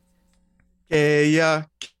Kaya,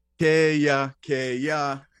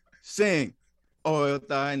 Kaya, sing. Oh,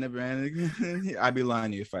 I never ended. I'd be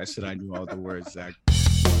lying to you if I said I knew all the words, Zach.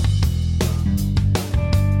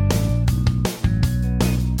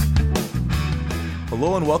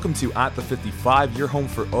 Hello and welcome to At the 55, your home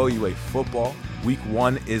for OUA football. Week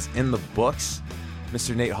 1 is in the books.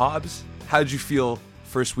 Mr. Nate Hobbs, how did you feel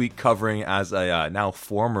first week covering as a now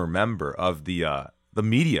former member of the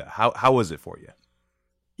media? How was it for you?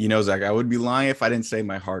 Zach, I would be lying if I didn't say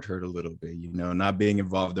my heart hurt a little bit, not being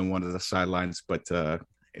involved in one of the sidelines, but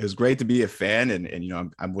it was great to be a fan.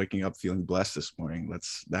 And I'm waking up feeling blessed this morning.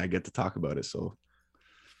 I get to talk about it. So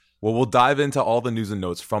Well, we'll dive into all the news and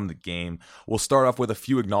notes from the game. We'll start off with a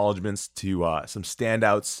few acknowledgments to some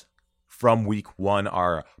standouts from week 1,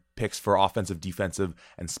 our picks for offensive, defensive,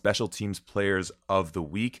 and special teams players of the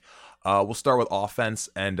week. We'll start with offense,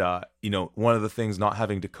 and one of the things not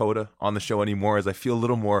having Dakota on the show anymore is I feel a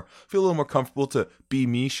little more comfortable to be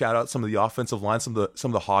me. Shout out some of the offensive line, some of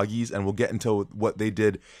the Hoggies, and we'll get into what they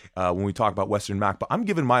did when we talk about Western Mac. But I'm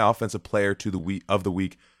giving my offensive player to the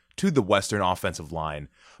week to the Western offensive line,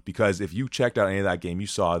 because if you checked out any of that game, you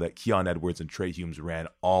saw that Keon Edwards and Trey Humes ran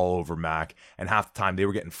all over Mac, and half the time they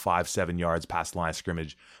were getting 5-7 yards past the line of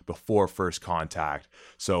scrimmage before first contact.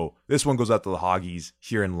 So this one goes out to the Hoggies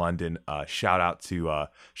here in London. Shout out to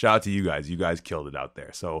you guys. You guys killed it out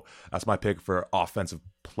there. So that's my pick for offensive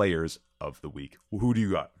players of the week. Who do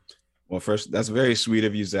you got? Well, first, that's very sweet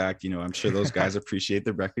of you, Zach. I'm sure those guys appreciate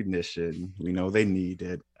the recognition. We know they need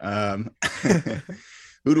it.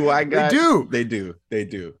 Who do I got? They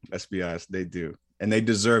do. Let's be honest. They do. And they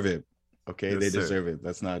deserve it. Okay. Yes, they sir. deserve it.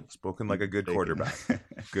 That's not Spoken like a good quarterback.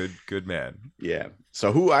 Good man. Yeah.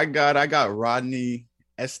 So who I got Rodney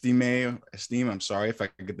Estime. I'm sorry if I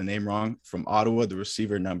get the name wrong, from Ottawa, the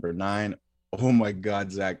receiver number 9. Oh my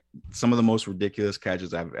God, Zach. Some of the most ridiculous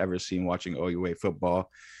catches I've ever seen watching OUA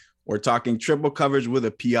football. We're talking triple coverage with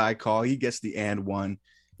a PI call. He gets the and one.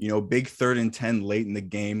 Big 3rd and 10 late in the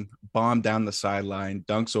game, bomb down the sideline,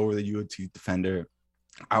 dunks over the UT defender.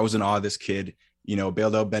 I was in awe of this kid,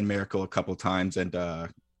 bailed out Ben Miracle a couple times. And,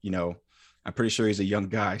 I'm pretty sure he's a young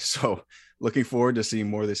guy. So looking forward to seeing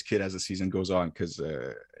more of this kid as the season goes on, because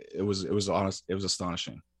it was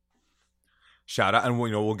astonishing. Shout out. And,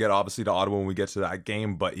 we'll get obviously to Ottawa when we get to that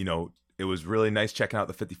game. But, it was really nice checking out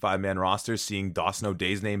the 55-man roster, seeing Dawson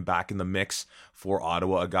O'Day's name back in the mix for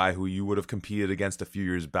Ottawa, a guy who you would have competed against a few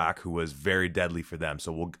years back who was very deadly for them.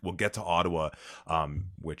 So we'll get to Ottawa,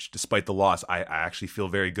 which despite the loss, I actually feel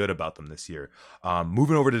very good about them this year.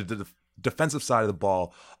 Moving over to the defensive side of the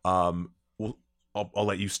ball, I'll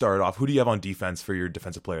let you start off. Who do you have on defense for your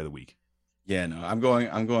defensive player of the week? Yeah, no, I'm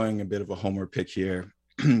going a bit of a homer pick here.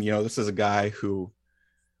 This is a guy who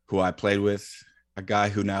I played with, a guy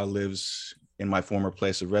who now lives in my former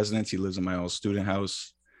place of residence. He lives in my old student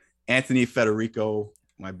house. Anthony Federico,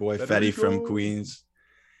 my boy Fetty from Queens.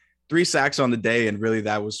 3 sacks on the day, and really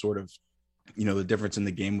that was sort of, the difference in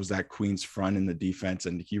the game was that Queens front in the defense,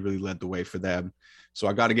 and he really led the way for them. So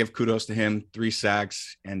I got to give kudos to him. 3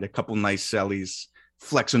 sacks and a couple nice sellies,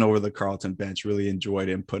 flexing over the Carleton bench. Really enjoyed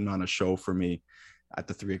him putting on a show for me at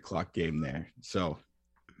the 3:00 game there. So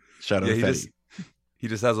shout out to Fetty. He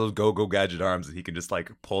just has those go gadget arms that he can just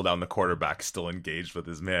pull down the quarterback, still engaged with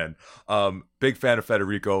his man. Big fan of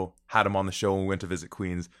Federico. Had him on the show when we went to visit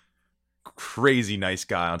Queens. Crazy nice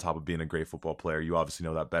guy on top of being a great football player. You obviously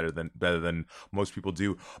know that better than most people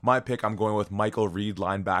do. My pick, I'm going with Michael Reed,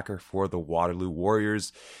 linebacker for the Waterloo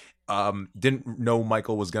Warriors. Didn't know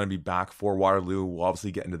Michael was going to be back for Waterloo. We'll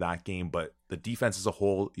obviously get into that game, but the defense as a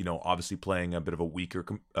whole, obviously playing a bit of a weaker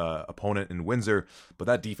opponent in Windsor, but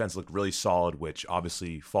that defense looked really solid, which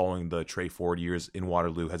obviously following the Trey Ford years in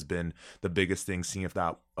Waterloo has been the biggest thing, seeing if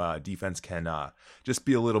that defense can just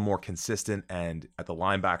be a little more consistent. And at the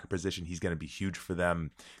linebacker position, he's going to be huge for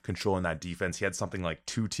them, controlling that defense. He had something like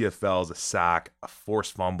 2 TFLs, a sack, a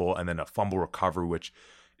forced fumble, and then a fumble recovery, which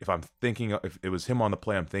if it was him on the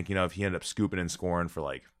play I'm thinking of, he ended up scooping and scoring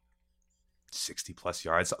for 60 plus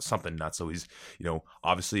yards, something nuts. So he's,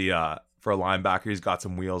 obviously for a linebacker, he's got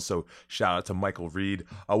some wheels. So shout out to Michael Reed.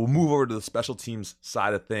 We'll move over to the special teams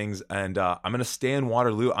side of things. And I'm going to stay in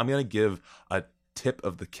Waterloo. I'm going to give a tip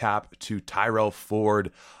of the cap to Tyrell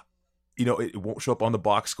Ford. It won't show up on the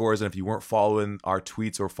box scores. And if you weren't following our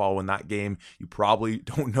tweets or following that game, you probably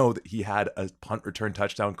don't know that he had a punt return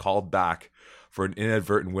touchdown called back for an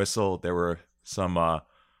inadvertent whistle. There were some,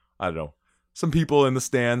 some people in the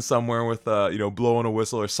stands somewhere with, blowing a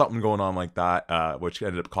whistle or something going on like that, which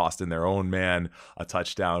ended up costing their own man a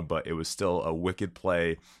touchdown, but it was still a wicked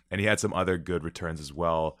play. And he had some other good returns as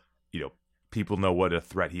well. people know what a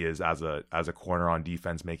threat he is as a corner on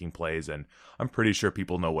defense making plays, and I'm pretty sure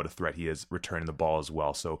people know what a threat he is returning the ball as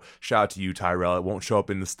well. So shout out to you, Tyrell. It won't show up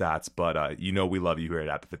in the stats, but we love you here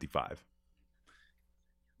at the 55.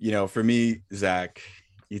 For me, Zach,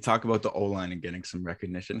 you talk about the O-line and getting some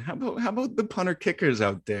recognition. How about the punter kickers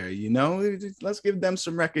out there? Let's give them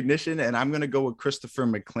some recognition. And I'm gonna go with Christopher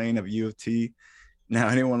McLean of U of T. Now,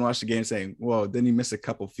 anyone watch the game saying, "Whoa, didn't he miss a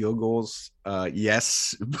couple field goals?"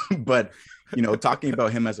 Yes, but talking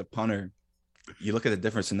about him as a punter, you look at the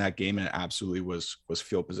difference in that game, and it absolutely was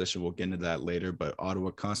field position. We'll get into that later, but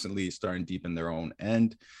Ottawa constantly starting deep in their own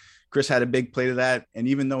end. Chris had a big play to that, and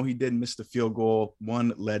even though he did miss the field goal,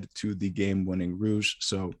 one led to the game-winning Rouge.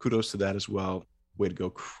 So kudos to that as well. Way to go,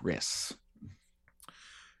 Chris.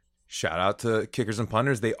 Shout out to kickers and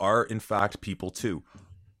punters. They are, in fact, people too.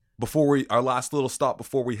 Our last little stop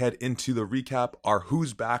before we head into the recap, our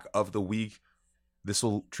Who's Back of the week. This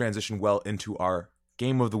will transition well into our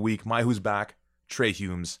game of the week. My Who's Back, Trey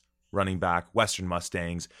Humes, running back, Western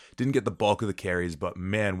Mustangs. Didn't get the bulk of the carries, but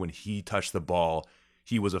man, when he touched the ball,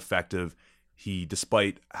 he was effective.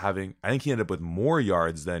 Despite having, I think he ended up with more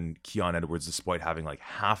yards than Keon Edwards, despite having like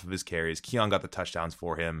half of his carries. Keon got the touchdowns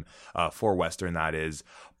for him, for Western, that is.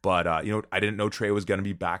 But, I didn't know Trey was going to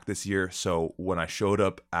be back this year. So when I showed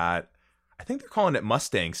up at, I think they're calling it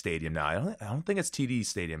Mustang Stadium now. I don't think it's TD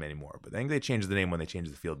Stadium anymore, but I think they changed the name when they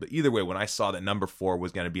changed the field. But either way, when I saw that number 4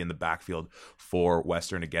 was going to be in the backfield for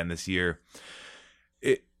Western again this year,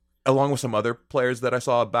 along with some other players that I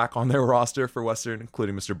saw back on their roster for Western,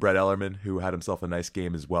 including Mr. Brett Ellerman, who had himself a nice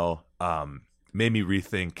game as well, made me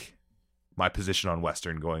rethink my position on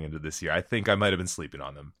Western going into this year. I think I might have been sleeping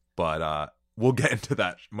on them, but we'll get into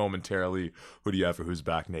that momentarily. Who do you have for Who's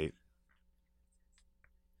Back, Nate?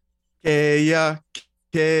 Kaya,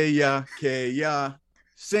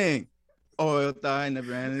 sing. Oh, I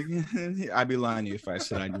never. I'd be lying to you if I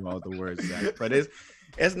said I knew all the words, Zach. But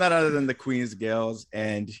it's not other than the Queen's Gales,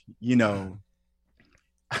 and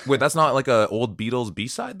Wait, that's not like a old Beatles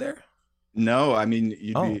B-side there? No, I mean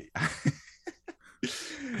be.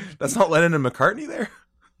 That's not Lennon and McCartney there.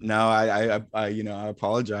 No, I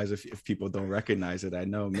apologize if people don't recognize it. I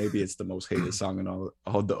know maybe it's the most hated song in all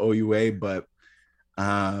the OUA, but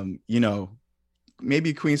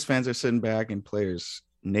maybe Queens fans are sitting back and players.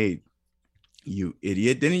 Nate, you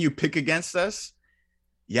idiot! Didn't you pick against us?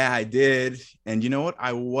 Yeah, I did. And you know what?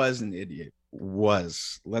 I was an idiot.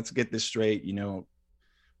 Let's get this straight.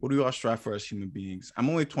 What do we all strive for as human beings? I'm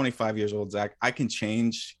only 25 years old, Zach. I can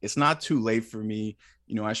change. It's not too late for me.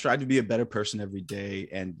 I strive to be a better person every day.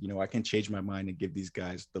 And, I can change my mind and give these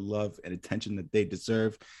guys the love and attention that they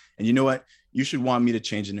deserve. And you know what? You should want me to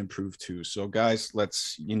change and improve too. So guys,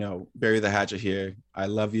 let's, bury the hatchet here. I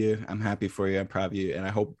love you. I'm happy for you. I'm proud of you. And I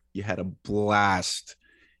hope you had a blast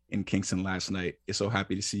in Kingston last night. It's so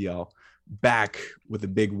happy to see y'all back with a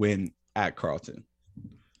big win at Carleton.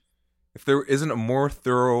 If there isn't a more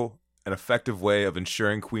thorough and effective way of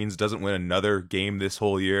ensuring Queens doesn't win another game this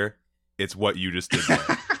whole year, it's what you just did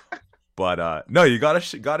there. But no, you gotta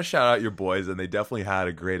shout out your boys, and they definitely had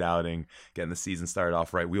a great outing getting the season started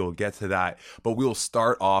off right. We will get to that, but we will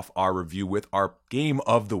start off our review with our game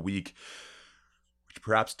of the week, which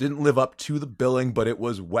perhaps didn't live up to the billing, but it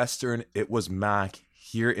was Western, it was Mac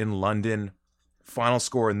here in London. Final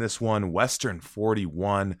score in this one, Western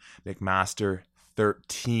 41, McMaster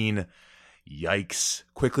 13. Yikes.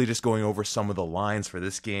 Quickly just going over some of the lines for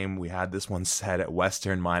this game. We had this one set at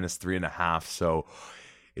Western -3.5. So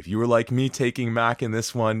if you were like me taking Mac in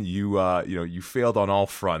this one, you failed on all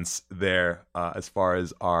fronts there. As far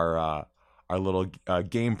as our little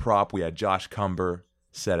game prop, we had Josh Cumber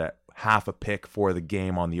set at half a pick for the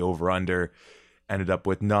game on the over/under. Ended up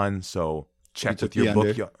with none. So check with your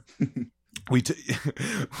book.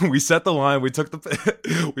 We set the line.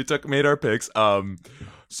 Made our picks.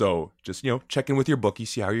 So just check in with your bookie,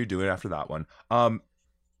 see how you're doing after that one.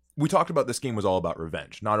 We talked about this game was all about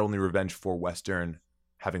revenge. Not only revenge for Western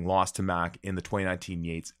having lost to Mac in the 2019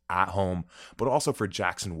 Yates at home, but also for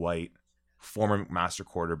Jackson White, former McMaster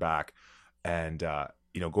quarterback, and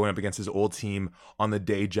going up against his old team. On the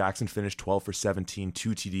day, Jackson finished 12 for 17,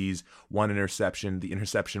 2 TDs, 1 interception. The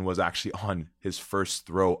interception was actually on his first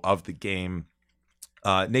throw of the game.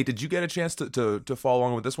 Nate, did you get a chance to follow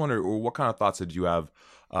along with this one, or what kind of thoughts did you have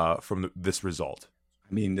from this result?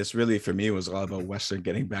 I mean, this really for me was all about Western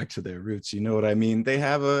getting back to their roots. You know what I mean? They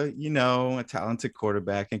have a talented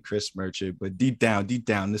quarterback in Chris Merchant, but deep down,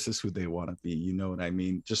 this is who they want to be. You know what I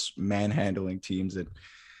mean? Just manhandling teams. And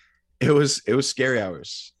it was scary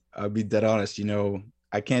hours. I'll be dead honest.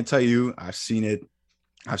 I can't tell you, I've seen it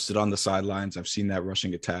I've stood on the sidelines. I've seen that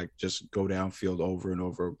rushing attack just go downfield over and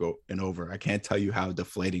over, go and over. I can't tell you how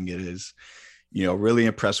deflating it is. Really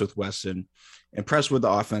impressed with Weston, impressed with the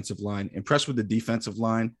offensive line, impressed with the defensive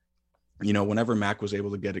line. Whenever Mac was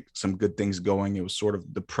able to get some good things going, it was sort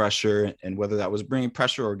of the pressure, and whether that was bringing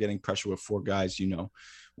pressure or getting pressure with four guys,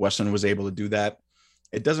 Weston was able to do that.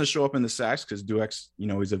 It doesn't show up in the sacks because Duex,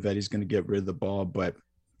 he's a vet, he's going to get rid of the ball, but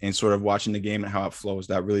in sort of watching the game and how it flows,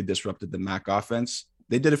 that really disrupted the Mac offense.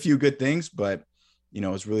 They did a few good things, but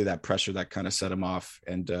it's really that pressure that kind of set him off.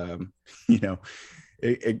 And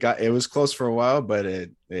it was close for a while, but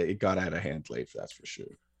it got out of hand late, that's for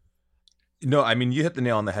sure. No, I mean, you hit the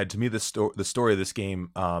nail on the head. To me, the story of this game,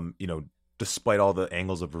 despite all the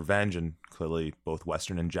angles of revenge, and clearly both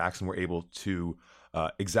Western and Jackson were able to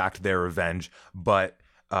exact their revenge, but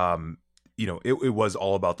it was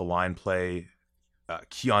all about the line play.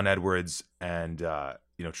 Keon Edwards and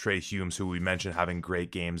Trey Humes, who we mentioned having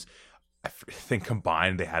great games. I think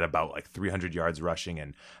combined they had about like 300 yards rushing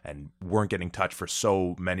and weren't getting touched for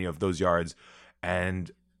so many of those yards. And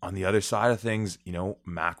on the other side of things,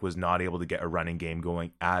 Mac was not able to get a running game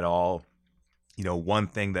going at all. One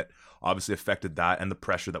thing that obviously affected that and the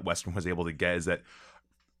pressure that Western was able to get is that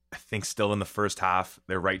I think still in the first half,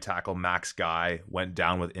 their right tackle, Max Guy, went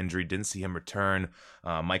down with injury. Didn't see him return.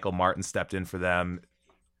 Michael Martin stepped in for them.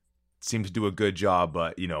 Seemed to do a good job,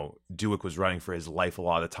 but, Dueck was running for his life a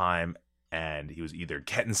lot of the time, and he was either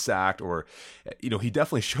getting sacked or, he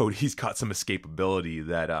definitely showed he's got some escapability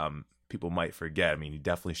that people might forget. I mean, he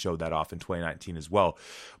definitely showed that off in 2019 as well.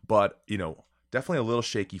 But, definitely a little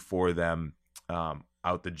shaky for them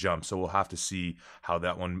out the jump. So we'll have to see how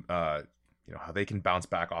that one, how they can bounce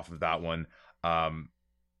back off of that one.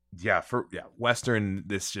 Western,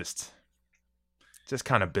 this just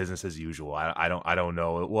kind of business as usual. I don't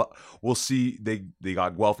know. We'll see. They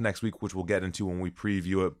got Guelph next week, which we'll get into when we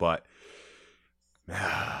preview it. But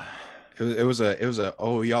it was a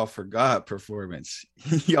oh, y'all forgot performance.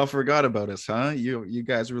 Y'all forgot about us, huh? You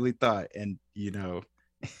guys really thought. And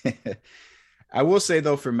I will say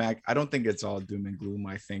though, for Mac, I don't think it's all doom and gloom.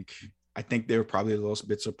 I think they were probably a little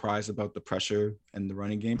bit surprised about the pressure and the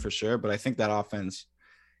running game for sure. But I think that offense,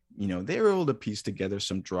 they were able to piece together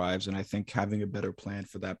some drives, and I think having a better plan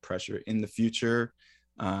for that pressure in the future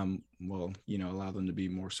will, allow them to be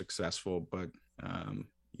more successful. But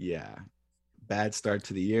bad start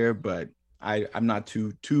to the year, but I'm not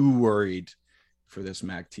too worried for this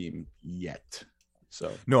Mac team yet.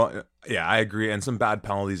 So no, yeah, I agree. And some bad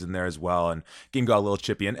penalties in there as well. And game got a little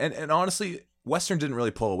chippy. And honestly, Western didn't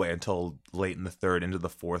really pull away until late in the third, into the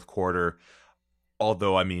fourth quarter.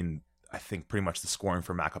 Although, I mean, I think pretty much the scoring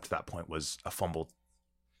for Mac up to that point was a fumble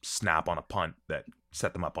snap on a punt that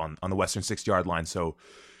set them up on the Western 6-yard line. So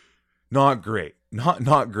not great,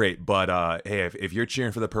 not great. But hey, if you're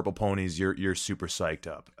cheering for the Purple Ponies, you're super psyched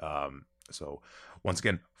up. So once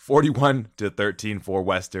again, 41-13 for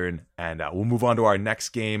Western, and we'll move on to our next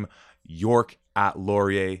game, York at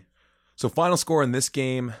Laurier. So final score in this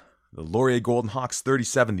game: the Laurier Golden Hawks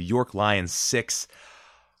 37, the York Lions 6.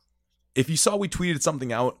 If you saw, we tweeted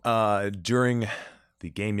something out during the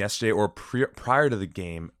game yesterday or prior to the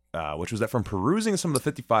game, which was that from perusing some of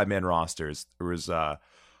the 55-man rosters, there was a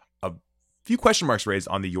few question marks raised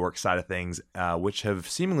on the York side of things, which have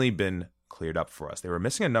seemingly been cleared up for us. They were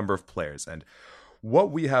missing a number of players, and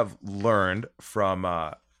what we have learned from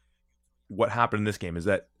what happened in this game is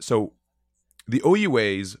that, so the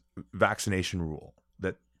OUA's vaccination rule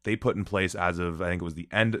that they put in place as of, I think it was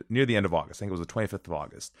near the end of August, I think it was the 25th of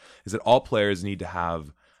August, is that all players need to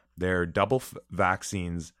have their double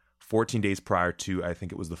vaccines 14 days prior to, I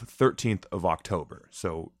think it was the 13th of October.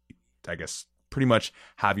 So I guess pretty much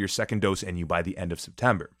have your second dose in you by the end of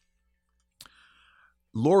September.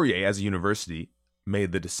 Laurier, as a university,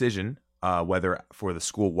 made the decision, whether for the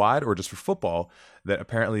school-wide or just for football, that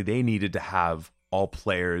apparently they needed to have all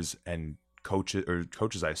players and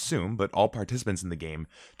coaches, I assume, but all participants in the game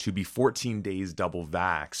to be 14 days double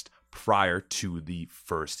vaxxed prior to the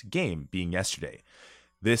first game, being yesterday.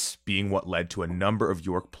 This being what led to a number of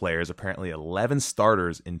York players, apparently 11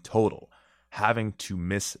 starters in total, having to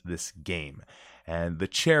miss this game. And the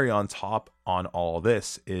cherry on top on all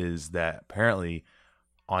this is that apparently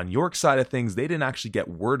on York's side of things, they didn't actually get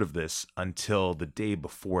word of this until the day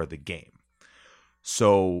before the game.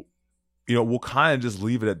 So, we'll kind of just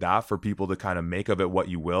leave it at that for people to kind of make of it what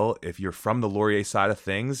you will. If you're from the Laurier side of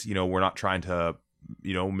things, we're not trying to,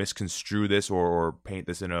 misconstrue this or paint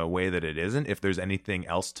this in a way that it isn't. If there's anything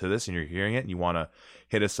else to this and you're hearing it and you want to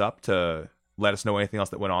hit us up to let us know anything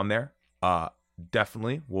else that went on there,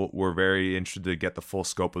 definitely. We're very interested to get the full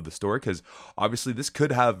scope of the story, because obviously this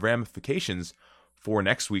could have ramifications for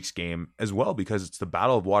next week's game as well, because it's the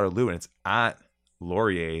Battle of Waterloo and it's at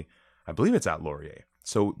Laurier. I believe it's at Laurier.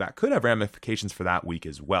 So that could have ramifications for that week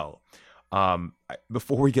as well.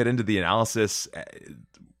 Before we get into the analysis,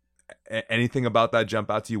 anything about that jump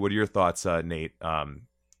out to you? What are your thoughts, Nate, kind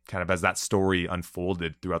of as that story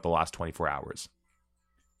unfolded throughout the last 24 hours?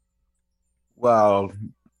 Well,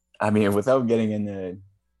 I mean, without getting into,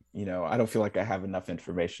 I don't feel like I have enough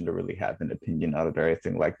information to really have an opinion on it or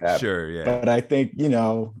anything like that. Sure, yeah. But I think,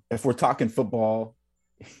 if we're talking football,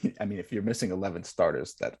 I mean, if you're missing 11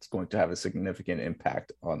 starters, that's going to have a significant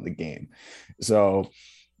impact on the game. So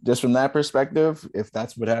just from that perspective, if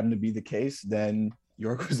that's what happened to be the case, then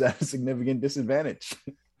York was at a significant disadvantage.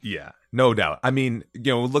 Yeah, no doubt. I mean,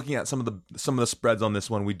 looking at some of the spreads on this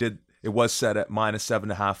one, it was set at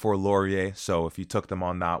 -7.5 for Laurier. So if you took them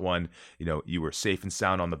on that one, you were safe and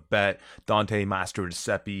sound on the bet. Dante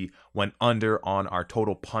Mastrogiuseppe went under on our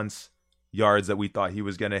total punts yards that we thought he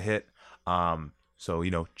was going to hit.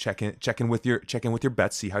 So check in with your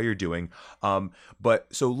bets, see how you're doing. But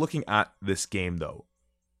so looking at this game though,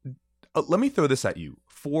 let me throw this at you.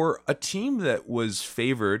 For a team that was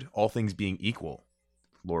favored, all things being equal,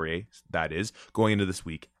 Laurier, that is, going into this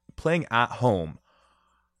week, playing at home,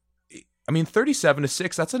 I mean,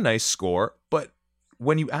 37-6, that's a nice score. But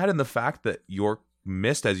when you add in the fact that York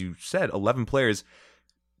missed, as you said, 11 players,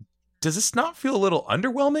 does this not feel a little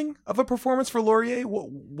underwhelming of a performance for Laurier?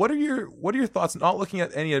 What are your thoughts? Not looking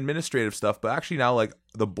at any administrative stuff, but actually now, like,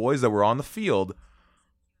 the boys that were on the field.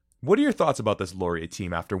 What are your thoughts about this Laurier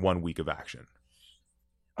team after 1 week of action?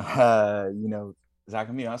 Zach,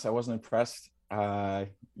 I'm be honest, I wasn't impressed.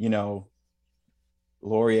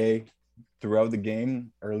 Laurier throughout the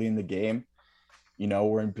game, early in the game,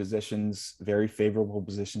 we're in positions, very favorable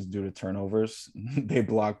positions due to turnovers. They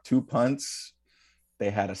blocked 2 punts. They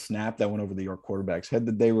had a snap that went over the York quarterback's head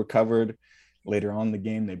that they recovered. Later on in the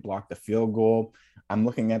game, they blocked the field goal. I'm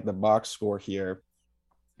looking at the box score here,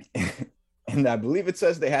 and I believe it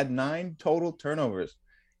says they had 9 total turnovers.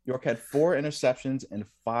 York had 4 interceptions and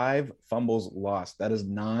 5 fumbles lost. That is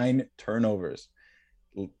 9 turnovers.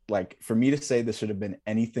 Like, for me to say this should have been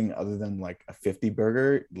anything other than like a 50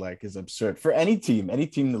 burger, like, is absurd for any team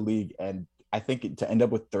in the league. And I think to end up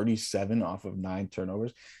with 37 off of 9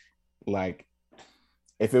 turnovers, like,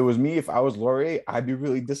 if it was me, if I was Laurier, I'd be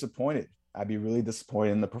really disappointed.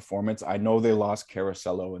 In the performance. I know they lost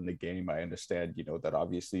Caracello in the game. I understand, that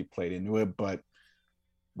obviously played into it, but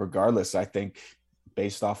regardless, I think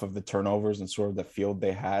based off of the turnovers and sort of the field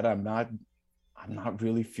they had, I'm not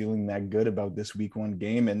really feeling that good about this week 1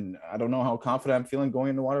 game. And I don't know how confident I'm feeling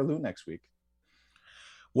going into Waterloo next week.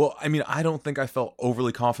 Well, I mean, I don't think I felt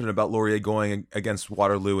overly confident about Laurier going against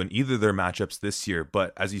Waterloo in either of their matchups this year.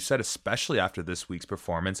 But as you said, especially after this week's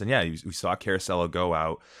performance, and yeah, we saw Caracello go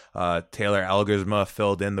out. Taylor Elgersma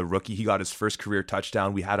filled in, the rookie. He got his first career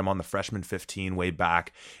touchdown. We had him on the freshman 15 way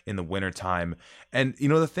back in the wintertime. And,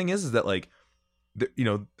 the thing is that, like,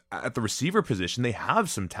 at the receiver position, they have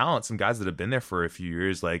some talent, some guys that have been there for a few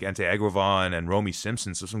years, like Ente Aguavan and Romy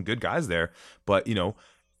Simpson. So some good guys there. But,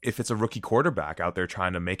 if it's a rookie quarterback out there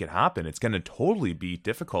trying to make it happen, it's going to totally be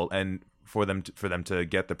difficult, and for them to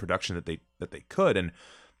get the production that they could. And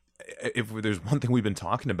if there's one thing we've been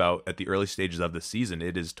talking about at the early stages of the season,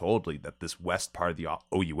 it is totally that this west part of the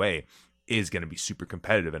OUA is going to be super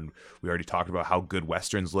competitive. And we already talked about how good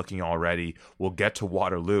Western's looking already. We'll get to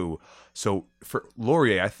Waterloo. So for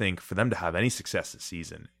Laurier, I think for them to have any success this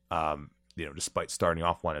season, despite starting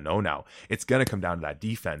off 1-0 now, it's going to come down to that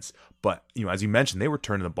defense. But, as you mentioned, they were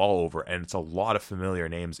turning the ball over, and it's a lot of familiar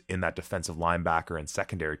names in that defensive linebacker and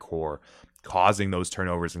secondary core causing those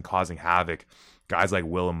turnovers and causing havoc. Guys like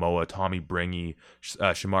Will Amoa, Tommy Bringy,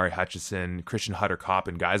 Shamari Hutchison, Christian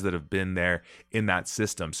Hutter-Coppin, guys that have been there in that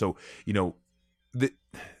system. So,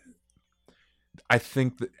 I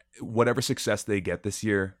think that whatever success they get this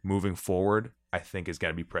year moving forward, I think is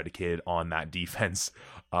going to be predicated on that defense,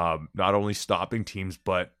 not only stopping teams,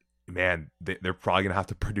 but man, they're probably going to have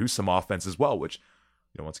to produce some offense as well, which,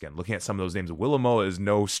 once again, looking at some of those names, Willamoa is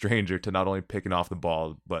no stranger to not only picking off the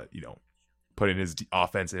ball, but, putting his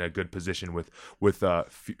offense in a good position with the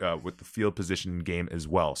field position game as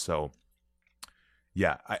well. So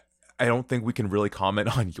yeah, I don't think we can really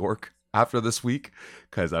comment on York after this week,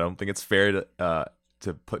 because I don't think it's fair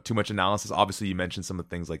to put too much analysis. Obviously, you mentioned some of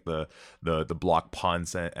the things like the block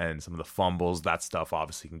punts and some of the fumbles. That stuff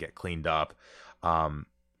obviously can get cleaned up.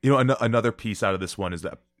 Another piece out of this one is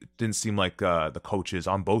that it didn't seem like the coaches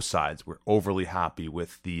on both sides were overly happy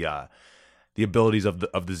with the abilities of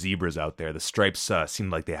the Zebras out there. The Stripes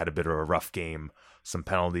seemed like they had a bit of a rough game. Some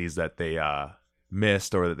penalties that they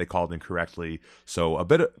missed or that they called incorrectly. So a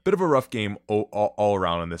bit of a rough game all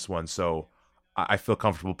around on this one. So I feel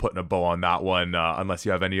comfortable putting a bow on that one, unless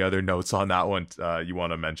you have any other notes on that one you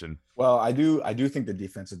want to mention. Well, I do think the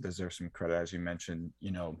defense deserves some credit, as you mentioned.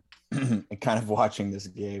 And kind of watching this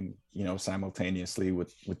game, simultaneously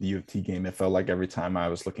with the U of T game, it felt like every time I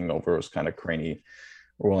was looking over, it was kind of Craney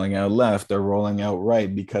rolling out left or rolling out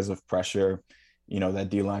right because of pressure. That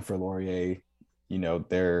D line for Laurier,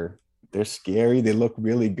 they're scary. They look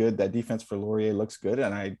really good. That defense for Laurier looks good,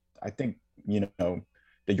 and I think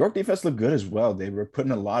the York defense looked good as well. They were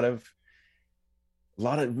putting a lot of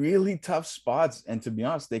really tough spots, and to be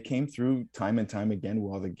honest, they came through time and time again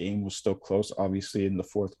while the game was still close. Obviously, in the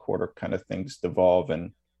fourth quarter, kind of things devolve,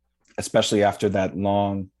 and especially after that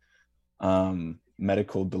long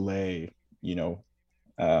medical delay,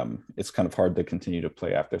 it's kind of hard to continue to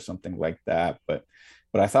play after something like that. But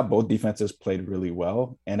I thought both defenses played really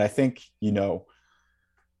well, and I think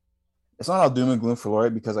it's not all doom and gloom for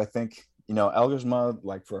Laurier, because I think Elgersma,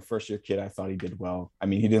 like for a first year kid, I thought he did well. I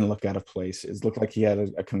mean, he didn't look out of place. It looked like he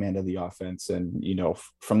had a command of the offense. And,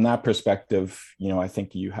 from that perspective, I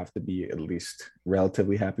think you have to be at least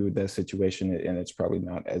relatively happy with that situation. And it's probably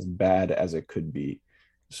not as bad as it could be.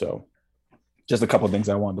 So just a couple of things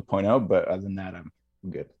I wanted to point out. But other than that, I'm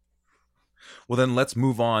good. Well, then let's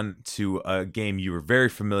move on to a game you were very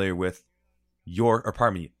familiar with,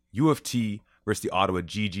 U of T versus the Ottawa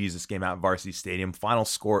GGs. This game at Varsity Stadium. Final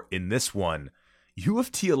score in this one, U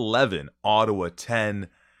of T 11, Ottawa 10.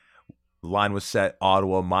 The line was set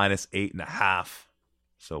Ottawa -8.5.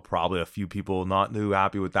 So probably a few people not too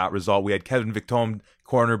happy with that result. We had Kevin Victome,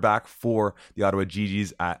 cornerback for the Ottawa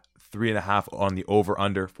GGs, at 3.5 on the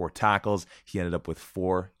over-under for tackles. He ended up with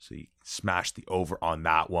 4, so he smashed the over on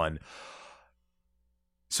that one.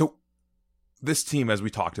 So this team, as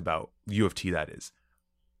we talked about, U of T that is,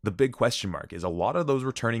 the big question mark is a lot of those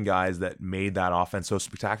returning guys that made that offense so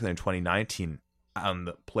spectacular in 2019 on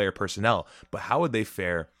the player personnel. But how would they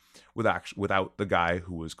fare without the guy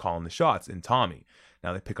who was calling the shots in Tommy?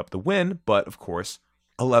 Now they pick up the win, but of course,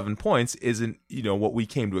 11 points isn't what we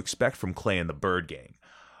came to expect from Clay and the Bird Gang.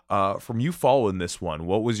 From you following this one,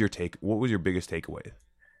 what was your biggest takeaway?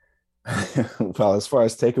 Well, as far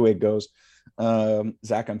as takeaway goes,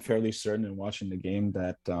 Zach, I'm fairly certain in watching the game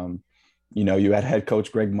that you had head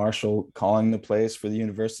coach Greg Marshall calling the plays for the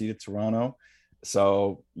University of Toronto.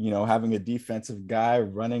 So, having a defensive guy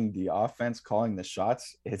running the offense, calling the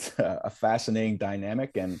shots, it's a fascinating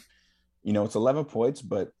dynamic. And, it's 11 points,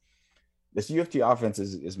 but this U of T offense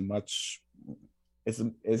is not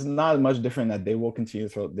much different, that they will continue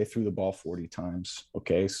to throw. They threw the ball 40 times.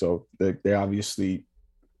 Okay. So they obviously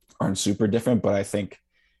aren't super different, but I think,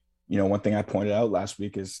 one thing I pointed out last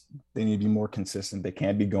week is they need to be more consistent. They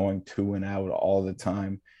can't be going 2 and out all the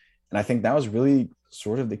time. And I think that was really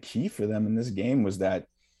sort of the key for them in this game, was that,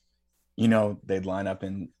 they'd line up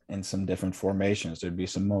in some different formations. There'd be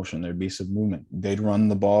some motion, there'd be some movement. They'd run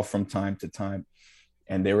the ball from time to time.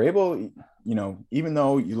 And they were able, even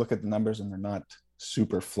though you look at the numbers and they're not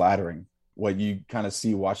super flattering, what you kind of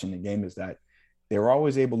see watching the game is that they were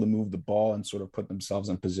always able to move the ball and sort of put themselves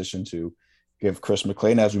in position to give Chris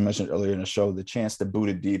McLean, as we mentioned earlier in the show, the chance to boot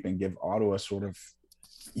it deep and give Ottawa sort of,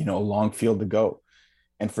 a long field to go.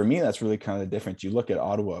 And for me, that's really kind of the difference. You look at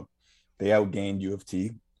Ottawa, they outgained U of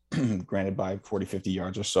T, granted by 40, 50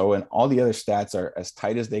 yards or so. And all the other stats are as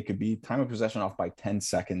tight as they could be. Time of possession off by 10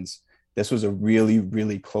 seconds. This was a really,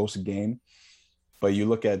 really close game. But you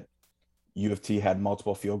look at U of T had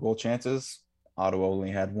multiple field goal chances. Ottawa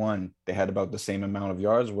only had 1. They had about the same amount of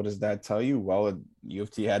yards. What does that tell you? Well, U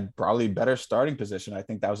of T had probably better starting position. I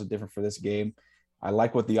think that was a difference for this game. I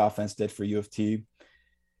like what the offense did for U of T.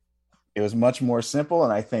 It was much more simple,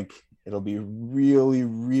 and I think it'll be really,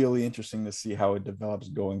 really interesting to see how it develops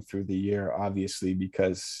going through the year, obviously,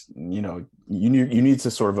 because, you need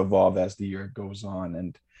to sort of evolve as the year goes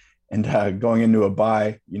on. And going into a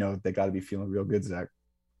bye, they got to be feeling real good, Zach.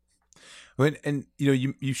 And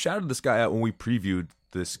you shouted this guy out when we previewed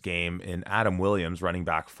this game in Adam Williams, running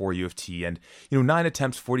back for U of T. And, 9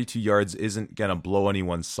 attempts, 42 yards isn't going to blow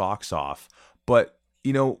anyone's socks off. But,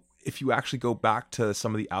 if you actually go back to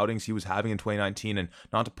some of the outings he was having in 2019, and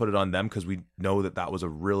not to put it on them because we know that was a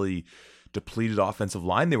really depleted offensive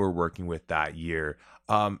line they were working with that year.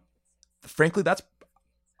 Frankly, that's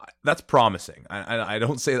promising. I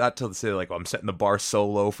don't say that to say I'm setting the bar so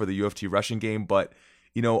low for the U of T rushing game, but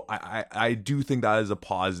I do think that is a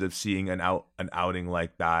positive, seeing an outing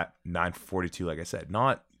like that. 942, like I said,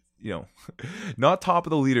 not not top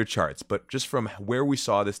of the leader charts, but just from where we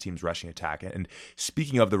saw this team's rushing attack. And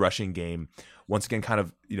speaking of the rushing game, once again, kind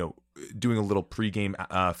of doing a little pregame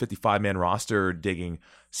 55-man roster digging,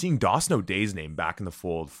 seeing Dawson O'Day's name back in the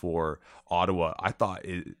fold for Ottawa, I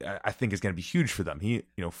think is going to be huge for them. He,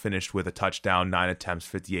 finished with a touchdown, 9 attempts,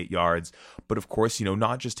 58 yards. But of course,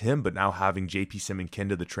 not just him, but now having JP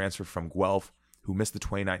Simonkinda, the transfer from Guelph, who missed the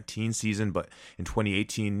 2019 season, but in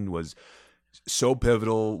 2018 was so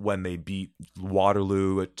pivotal when they beat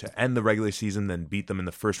Waterloo to end the regular season, then beat them in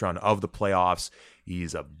the first round of the playoffs.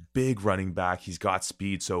 He's a big running back. He's got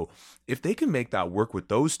speed. So if they can make that work with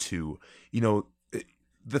those two,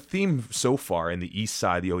 the theme so far in the east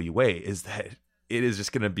side, the OUA, is that it is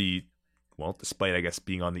just going to be, well, despite, I guess,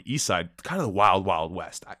 being on the east side, kind of the wild, wild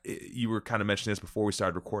west. You were kind of mentioning this before we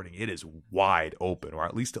started recording. It is wide open, or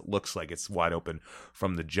at least it looks like it's wide open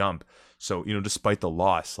from the jump. So, despite the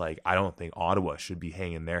loss, I don't think Ottawa should be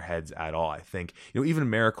hanging their heads at all. I think, even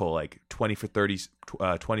Miracle, 20 for 36,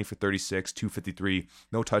 253,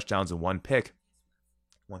 no touchdowns and 1 pick.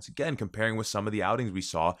 Once again, comparing with some of the outings we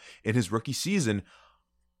saw in his rookie season,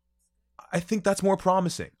 I think that's more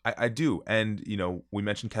promising. I do. And, we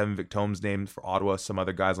mentioned Kevin Victome's name for Ottawa, some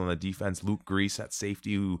other guys on the defense, Luke Grease at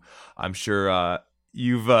safety, who I'm sure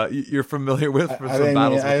you're familiar with from some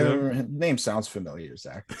battles with him. Name sounds familiar,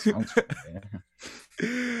 Zach. It sounds familiar.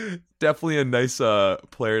 Definitely a nice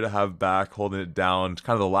player to have back, holding it down.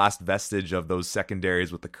 Kind of the last vestige of those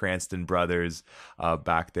secondaries with the Cranston brothers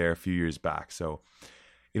back there a few years back. So,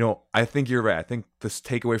 I think you're right. I think this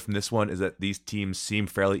takeaway from this one is that these teams seem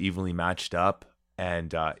fairly evenly matched up.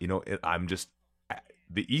 And, the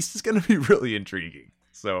East is going to be really intriguing.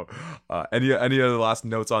 So any other last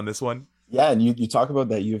notes on this one? Yeah, and you talk about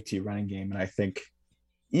that U of T running game, and I think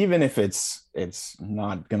even if it's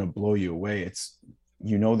not going to blow you away,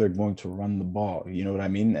 they're going to run the ball. You know what I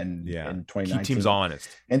mean? And yeah, in 2019, keep teams honest.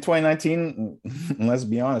 In 2019, let's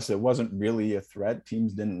be honest, it wasn't really a threat.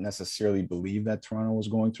 Teams didn't necessarily believe that Toronto was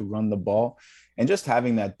going to run the ball, and just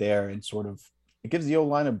having that there and sort of it gives the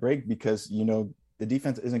O-line a break because the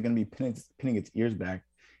defense isn't going to be pinning its ears back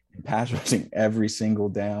and pass rushing every single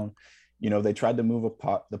down. They tried to move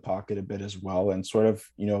the pocket a bit as well and sort of,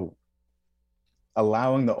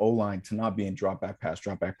 allowing the O-line to not be in drop back pass.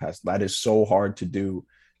 That is so hard to do,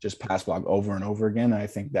 just pass block over and over again. And I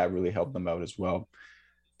think that really helped them out as well.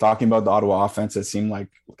 Talking about the Ottawa offense, it seemed like,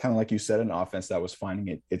 kind of like you said, an offense that was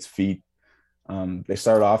finding its feet. They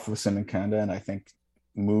started off with Simonkinda and I think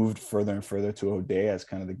moved further and further to O'Day as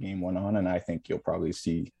kind of the game went on. And I think you'll probably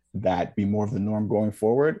see that be more of the norm going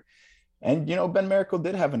forward. And, Ben Miracle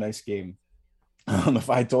did have a nice game. If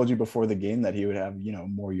I told you before the game that he would have,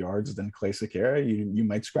 more yards than Clay Sakara, you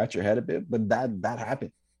might scratch your head a bit, but that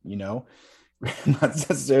happened, Not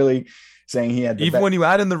necessarily saying he had the when you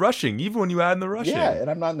add in the rushing. Yeah, and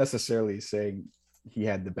I'm not necessarily saying he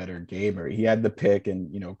had the better game or he had the pick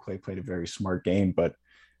and, Clay played a very smart game, but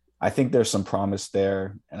I think there's some promise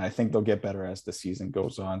there and I think they'll get better as the season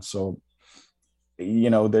goes on. So,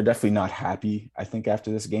 they're definitely not happy, I think,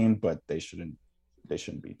 after this game, but they shouldn't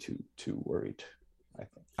be too worried, I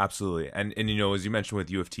think. Absolutely. And as you mentioned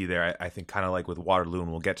with U of T there, I think kind of like with Waterloo,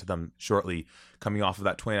 and we'll get to them shortly, coming off of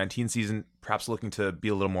that 2019 season, perhaps looking to be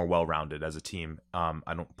a little more well-rounded as a team.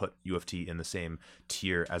 I don't put U of T in the same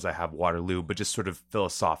tier as I have Waterloo, but just sort of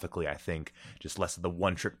philosophically, I think just less of the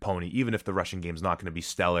one-trick pony, even if the rushing game's not going to be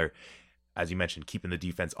stellar. As you mentioned, keeping the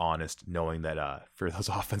defense honest, knowing that for those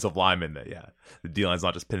offensive linemen, that the D-line's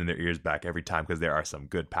not just pinning their ears back every time because there are some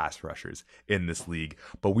good pass rushers in this league.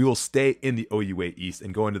 But we will stay in the OUA East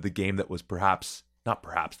and go into the game that was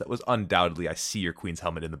that was undoubtedly, I see your Queen's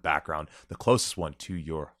helmet in the background, the closest one to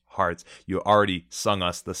your hearts. You already sung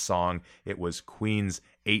us the song. It was Queens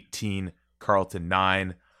 18, Carleton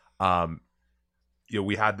 9.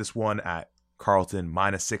 We had this one at Carleton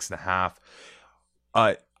 -6.5.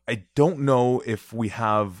 I don't know if we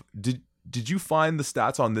have. Did you find the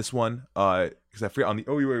stats on this one? Because I forget on the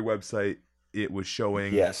OUA website it was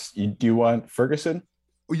showing. Yes. Do you want Ferguson?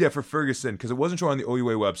 Oh yeah, for Ferguson, because it wasn't showing on the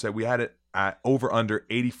OUA website. We had it at over under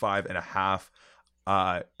 85.5.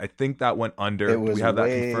 I think that went under. It was we have that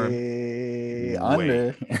confirmed.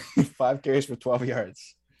 Under 5 carries for 12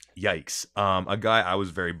 yards. Yikes. A guy I was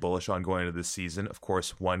very bullish on going into this season. Of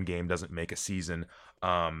course, one game doesn't make a season.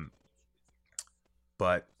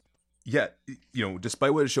 But yeah,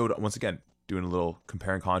 despite what it showed, once again, doing a little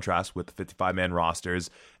compare and contrast with the 55-man rosters,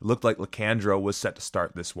 it looked like Lacandro was set to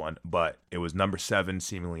start this one, but it was number 7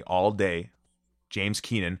 seemingly all day, James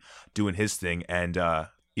Keenan, doing his thing. And,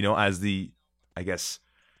 as the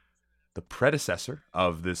predecessor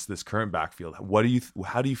of this current backfield,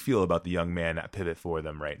 how do you feel about the young man at pivot for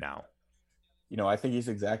them right now? I think he's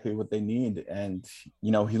exactly what they need. And,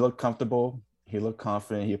 he looked comfortable. He looked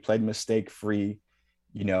confident. He played mistake-free.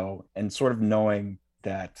 and sort of knowing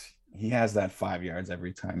that he has that 5 yards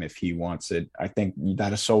every time if he wants it. I think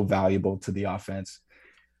that is so valuable to the offense.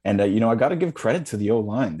 And I got to give credit to the O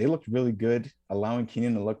line. They looked really good, allowing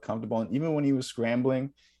Keenan to look comfortable. And even when he was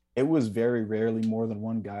scrambling, it was very rarely more than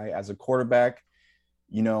one guy. As a quarterback,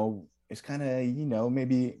 it's kind of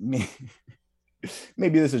maybe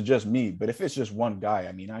maybe this is just me, but if it's just one guy,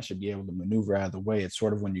 I mean, I should be able to maneuver out of the way. It's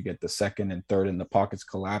sort of when you get the second and third and the pocket's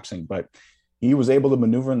collapsing, but he was able to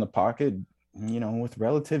maneuver in the pocket, with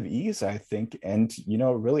relative ease, I think, and it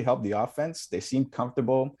really helped the offense. They seemed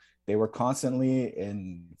comfortable. They were constantly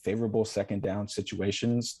in favorable second down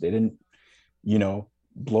situations. They didn't,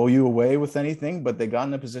 blow you away with anything, but they got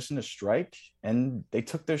in a position to strike and they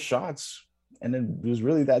took their shots, and it was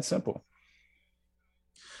really that simple.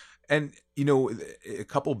 And a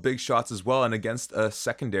couple big shots as well, and against a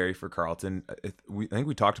secondary for Carleton. I think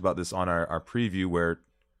we talked about this on our preview, where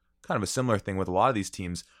kind of a similar thing with a lot of these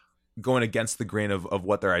teams going against the grain of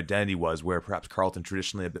what their identity was, where perhaps Carleton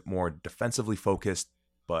traditionally a bit more defensively focused,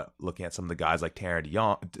 but looking at some of the guys like Tanner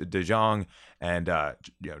DeJong and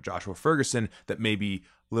Joshua Ferguson, that maybe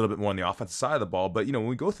a little bit more on the offensive side of the ball. But when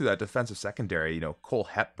we go through that defensive secondary, Cole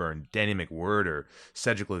Hepburn, Danny McWhirter,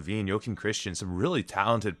 Cedric Levine, Joachim Christian, some really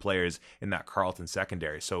talented players in that Carleton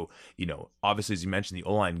secondary. So obviously, as you mentioned, the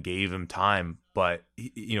O-line gave him time, but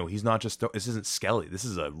he's not just, this isn't Skelly. This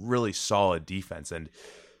is a really solid defense. And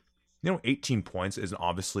 18 points isn't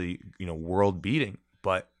obviously world beating,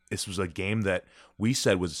 but this was a game that we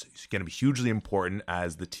said was going to be hugely important,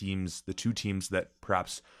 as the two teams that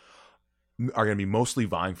perhaps are going to be mostly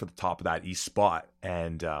vying for the top of that East spot.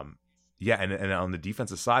 And and on the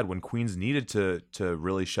defensive side, when Queens needed to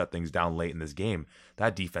really shut things down late in this game,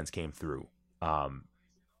 that defense came through.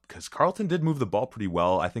 Because Carleton did move the ball pretty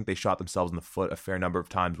well. I think they shot themselves in the foot a fair number of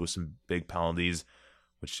times with some big penalties,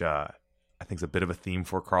 which I think is a bit of a theme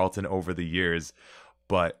for Carleton over the years.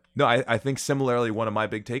 But no, I think similarly, one of my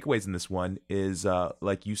big takeaways in this one is,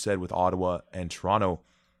 like you said, with Ottawa and Toronto,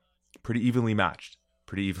 pretty evenly matched.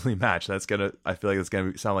 I feel like it's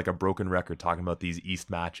gonna sound like a broken record talking about these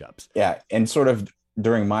East matchups. Yeah, and sort of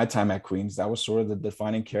during my time at Queens, that was sort of the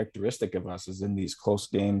defining characteristic of us, is in these close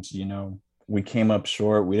games. We came up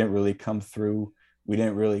short. We didn't really come through. We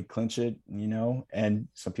didn't really clinch it, and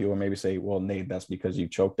some people maybe say, well, Nate, that's because you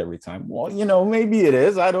choked every time. Well, maybe it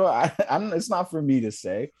is. It's not for me to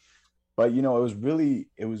say, but it was really,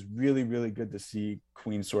 really good to see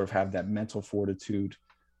Queens sort of have that mental fortitude.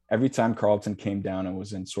 Every time Carleton came down and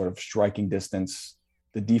was in sort of striking distance,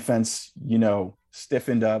 the defense,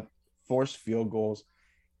 stiffened up, forced field goals,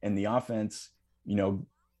 and the offense,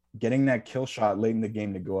 getting that kill shot late in the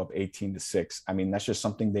game to go up 18-6. I mean, that's just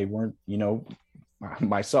something they weren't, we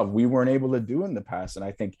weren't able to do in the past. And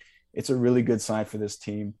I think it's a really good sign for this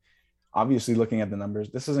team. Obviously, looking at the numbers,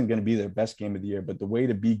 this isn't going to be their best game of the year, but the way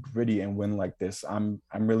to be gritty and win like this, I'm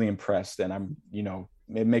really impressed. And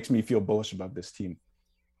it makes me feel bullish about this team.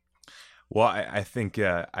 Well, I think you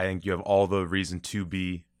have all the reason to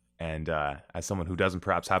be. And as someone who doesn't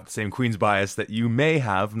perhaps have the same Queens bias that you may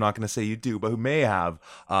have, I'm not going to say you do, but who may have,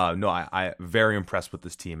 I very impressed with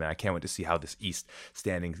this team, and I can't wait to see how this East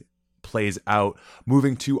standing plays out.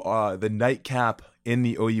 Moving to the nightcap in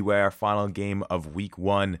the OUA, our final game of week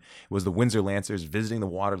 1, it was the Windsor Lancers visiting the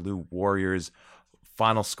Waterloo Warriors.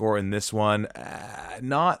 Final score in this one,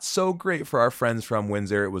 not so great for our friends from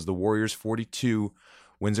Windsor. It was the Warriors 42,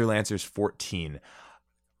 Windsor Lancers 14.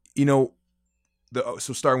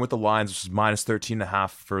 So starting with the lines, which was minus 13.5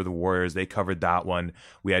 for the Warriors. They covered that one.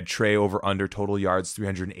 We had Trey over under total yards,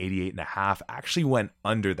 388.5. Actually went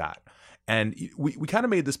under that. And we kind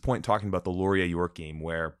of made this point talking about the Laurier-York game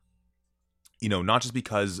where, not just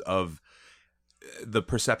because of the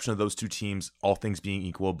perception of those two teams, all things being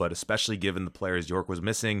equal, but especially given the players York was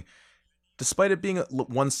missing, despite it being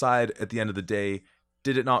one side at the end of the day,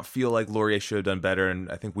 did it not feel like Laurier should have done better?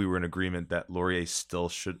 And I think we were in agreement that Laurier still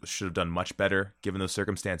should have done much better given those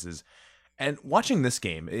circumstances. And watching this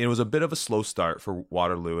game, it was a bit of a slow start for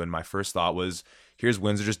Waterloo. And my first thought was, here's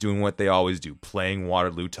Windsor just doing what they always do, playing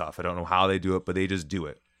Waterloo tough. I don't know how they do it, but they just do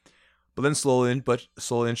it. But then slowly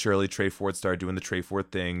and surely, Trey Ford started doing the Trey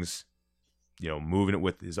Ford things, moving it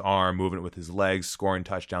with his arm, moving it with his legs, scoring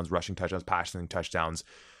touchdowns, rushing touchdowns, passing touchdowns.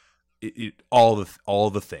 All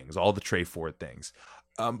the things, all the Trey Ford things.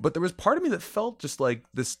 But there was part of me that felt just like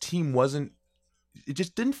this team it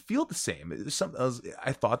just didn't feel the same. It was something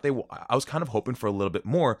I thought I was kind of hoping for a little bit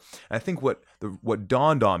more. And I think what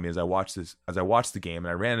dawned on me as I watched the game,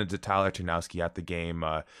 and I ran into Tyler Ternowski at the game,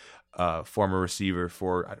 former receiver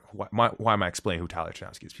for, why am I explaining who Tyler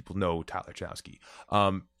Ternowski is? People know Tyler Ternowski.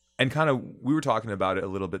 And kind of, we were talking about it a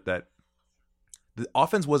little bit, that the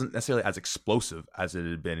offense wasn't necessarily as explosive as it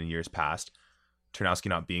had been in years past. Ternowski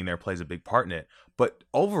not being there plays a big part in it, but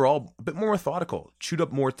overall a bit more methodical, chewed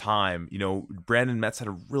up more time. Brandon Metz had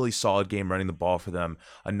a really solid game running the ball for them.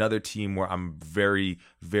 Another team where I'm very,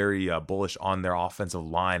 very bullish on their offensive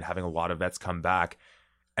line, having a lot of vets come back.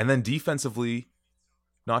 And then defensively,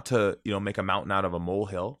 not to make a mountain out of a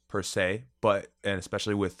molehill per se, and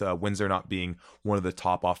especially with Windsor not being one of the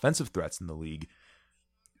top offensive threats in the league,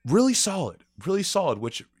 really solid,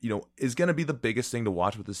 which is going to be the biggest thing to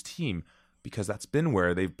watch with this team, because that's been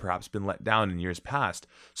where they've perhaps been let down in years past.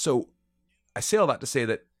 So I say all that to say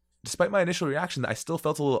that despite my initial reaction that I still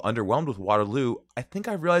felt a little underwhelmed with Waterloo, I think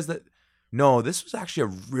I realized that no, this was actually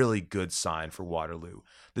a really good sign for Waterloo.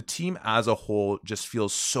 The team as a whole just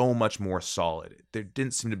feels so much more solid. There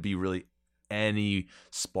didn't seem to be really any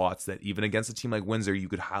spots that even against a team like Windsor you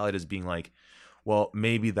could highlight as being like, well,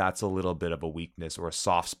 maybe that's a little bit of a weakness or a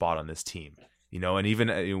soft spot on this team. And even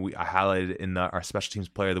I highlighted in our special teams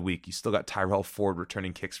player of the week, you still got Tyrell Ford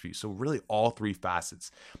returning kicks for you. So really all three facets,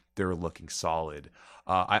 they're looking solid.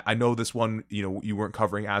 I know this one, you weren't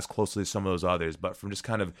covering as closely as some of those others, but from just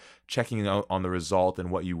kind of checking out on the result and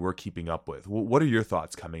what you were keeping up with, what are your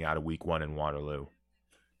thoughts coming out of week 1 in Waterloo?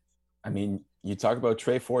 I mean, you talk about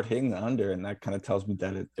Trey Ford hitting the under, and that kind of tells me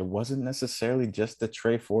that it wasn't necessarily just the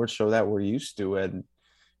Trey Ford show that we're used to. And,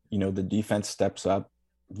 the defense steps up.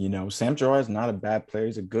 Sam Gerard is not a bad player.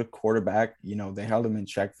 He's a good quarterback. They held him in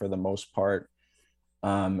check for the most part.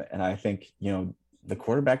 And I think, the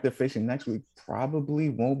quarterback they're facing next week probably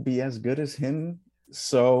won't be as good as him.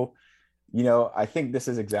 So, I think this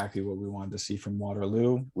is exactly what we wanted to see from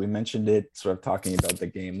Waterloo. We mentioned it sort of talking about the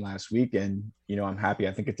game last week, and, I'm happy.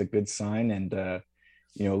 I think it's a good sign, and,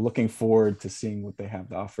 looking forward to seeing what they have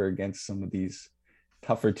to offer against some of these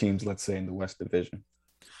tougher teams, let's say, in the West Division.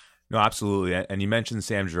 No, absolutely. And you mentioned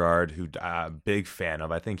Sam Gerard, who I'm a big fan of.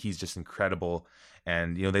 I think he's just incredible.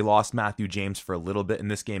 And, they lost Matthew James for a little bit in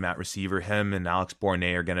this game at receiver. Him and Alex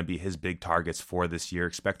Bournet are going to be his big targets for this year.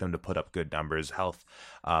 Expect them to put up good numbers, health,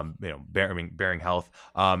 bearing health.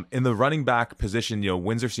 In the running back position,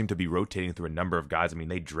 Windsor seemed to be rotating through a number of guys. I mean,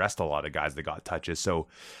 they dressed a lot of guys that got touches. So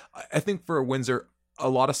I think for Windsor, a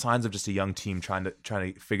lot of signs of just a young team trying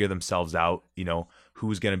to figure themselves out,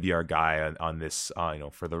 who's going to be our guy on this,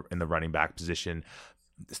 in the running back position.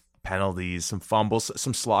 Penalties, some fumbles,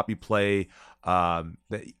 some sloppy play.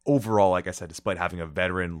 That overall, like I said, despite having a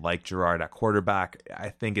veteran like Gerard at quarterback, I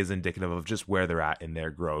think is indicative of just where they're at in their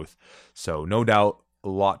growth. So no doubt a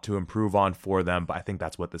lot to improve on for them, but I think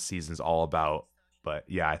that's what the season's all about. But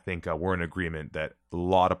yeah, I think we're in agreement that a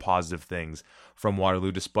lot of positive things from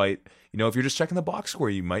Waterloo, despite, if you're just checking the box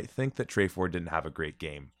score, you might think that Trey Ford didn't have a great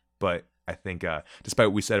game. But I think despite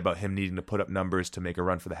what we said about him needing to put up numbers to make a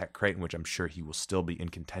run for the Heck Creighton, which I'm sure he will still be in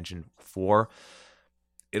contention for,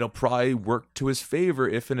 it'll probably work to his favor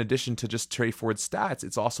if in addition to just Trey Ford's stats,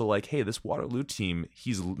 it's also like, hey, this Waterloo team,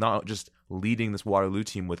 he's not just leading this Waterloo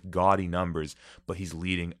team with gaudy numbers, but he's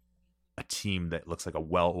leading a team that looks like a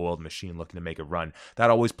well-oiled machine looking to make a run. That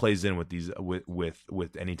always plays in with these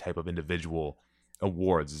with any type of individual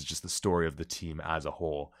awards. It's just the story of the team as a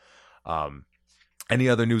whole. Any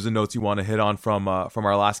other news and notes you want to hit on from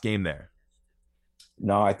our last game there?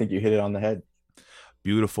 No, I think you hit it on the head.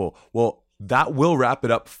 Beautiful. Well, that will wrap it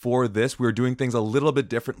up for this. We're doing things a little bit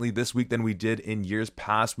differently this week than we did in years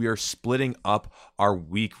past. We are splitting up our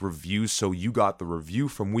week reviews. So you got the review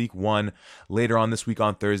from week 1. Later on this week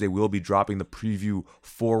on Thursday, we'll be dropping the preview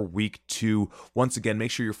for week 2. Once again, make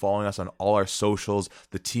sure you're following us on all our socials.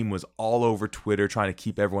 The team was all over Twitter trying to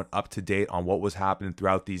keep everyone up to date on what was happening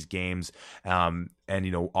throughout these games. And,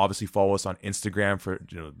 obviously follow us on Instagram for,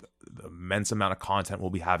 the immense amount of content we'll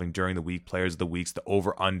be having during the week, players of the weeks, the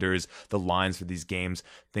over-unders, the lines for these games,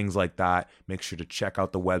 things like that. Make sure to check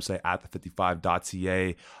out the website at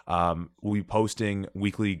the55.ca. We'll be posting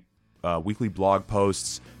weekly blog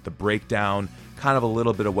posts, the breakdown, kind of a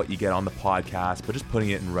little bit of what you get on the podcast, but just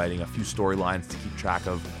putting it in writing, a few storylines to keep track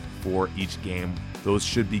of for each game. Those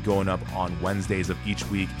should be going up on Wednesdays of each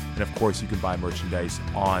week. And of course, you can buy merchandise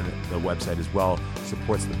on the website as well.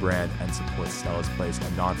 Supports the brand and supports Stella's Place,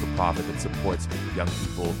 a non-for-profit that supports young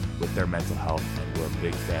people with their mental health. And we're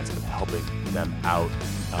big fans of helping them out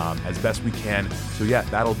as best we can. So yeah,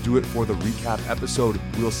 that'll do it for the recap episode.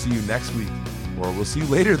 We'll see you next week, or we'll see you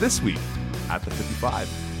later this week at the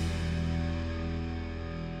 55.